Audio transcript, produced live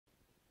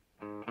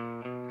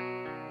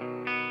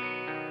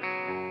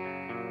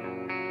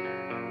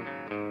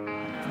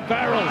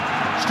Barrel,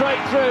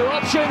 straight through,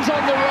 options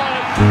on the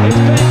right, it's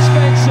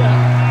Ben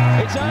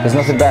Spencer. There's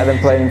nothing better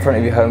than playing in front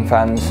of your home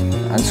fans,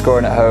 and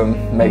scoring at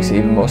home makes it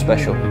even more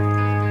special.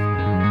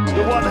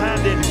 The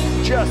one-handed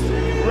just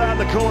round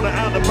the corner,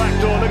 out the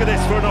back door. Look at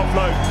this for an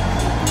offload.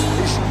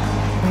 It's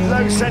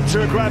low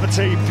centre of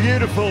gravity,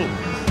 beautiful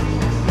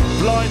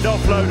blind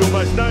offload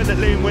almost, knowing that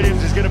Liam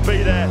Williams is going to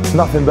be there.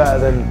 Nothing better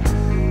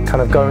than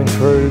kind of going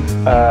through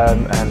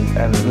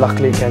and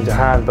luckily it came to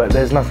hand, but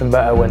there's nothing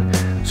better when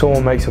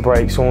someone makes a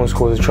break, someone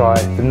scores a try,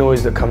 the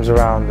noise that comes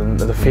around and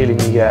the feeling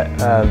you get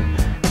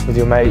with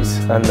your mates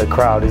and the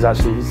crowd is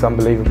it's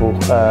unbelievable.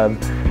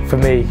 For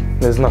me,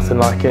 there's nothing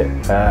like it,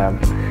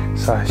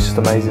 so it's just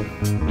amazing.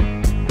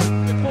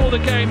 Before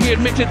the game he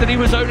admitted that he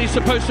was only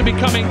supposed to be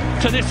coming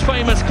to this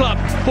famous club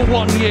for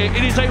 1 year.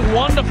 It is a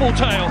wonderful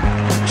tale.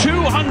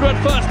 200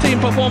 first team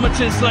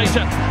performances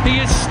later, he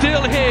is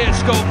still here,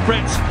 Schalk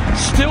Brits,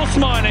 still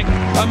smiling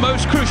and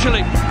most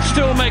crucially,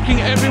 still making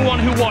everyone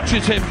who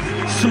watches him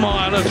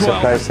smile as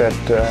well. It's a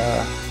place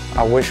that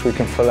I wish we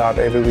can fill out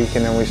every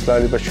weekend, and we're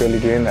slowly but surely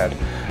doing that.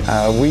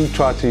 We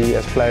try to,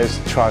 as players,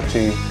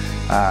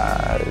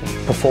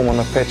 perform on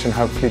the pitch, and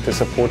hopefully the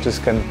supporters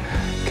can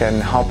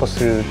help us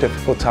through the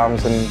difficult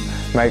times and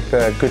make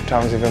the good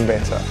times even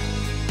better.